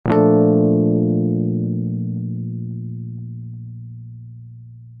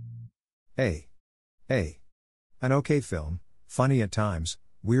A. A. An okay film, funny at times,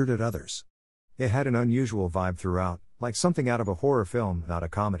 weird at others. It had an unusual vibe throughout, like something out of a horror film, not a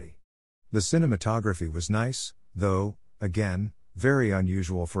comedy. The cinematography was nice, though, again, very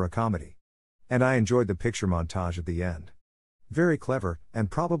unusual for a comedy. And I enjoyed the picture montage at the end. Very clever, and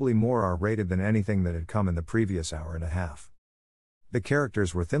probably more R-rated than anything that had come in the previous hour and a half. The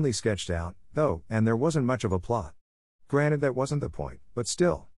characters were thinly sketched out, though, and there wasn't much of a plot. Granted, that wasn't the point, but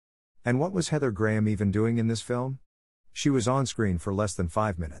still. And what was Heather Graham even doing in this film? She was on screen for less than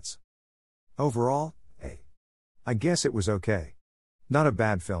 5 minutes. Overall, I guess it was okay. Not a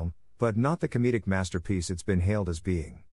bad film, but not the comedic masterpiece it's been hailed as being.